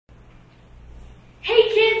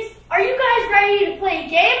play a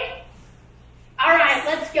game? Alright,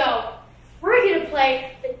 let's go. We're going to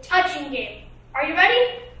play the touching game. Are you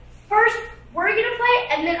ready? First, we're going to play,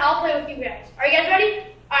 and then I'll play with you guys. Are you guys ready?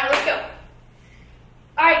 Alright, let's go.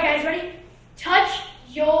 Alright, guys, ready? Touch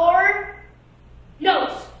your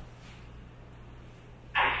nose.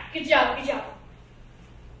 Good job, good job.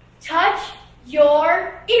 Touch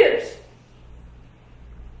your ears.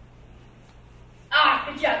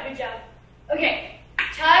 Good job, good job. Okay,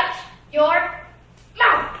 touch your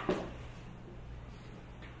mouth.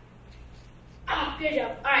 Good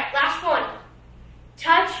job. All right, last one.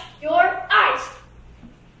 Touch your eyes.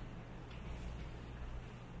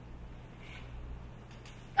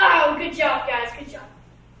 Good job, guys, good job.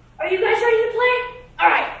 Are you guys ready to play? All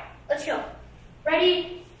right, let's go.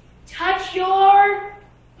 Ready? Touch your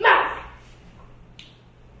mouth.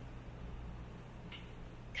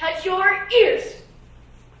 Touch your ears.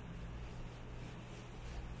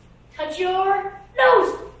 Touch your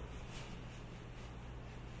nose.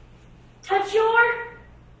 Touch your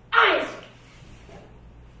eyes.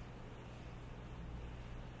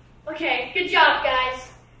 Okay, good job, guys.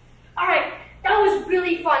 All right, that was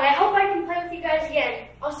really fun. I hope I can play with you guys again.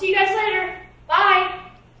 I'll see you guys later. Bye.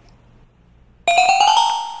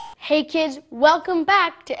 Hey kids, welcome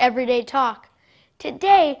back to Everyday Talk.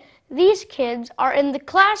 Today, these kids are in the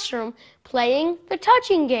classroom playing the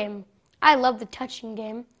touching game. I love the touching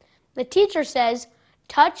game. The teacher says,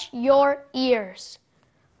 touch your ears.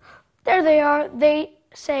 There they are. They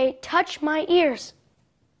say, touch my ears.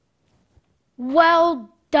 Well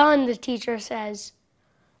done, the teacher says.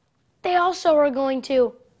 They also are going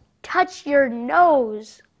to touch your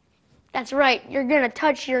nose. That's right, you're going to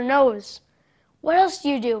touch your nose. What else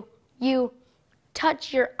do? You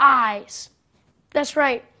touch your eyes. That's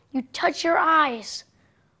right, you touch your eyes.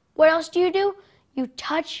 What else do? You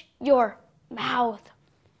touch your mouth.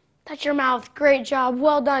 Touch your mouth. Great job.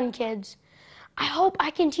 Well done, kids. I hope I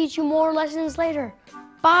can teach you more lessons later.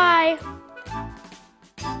 Bye.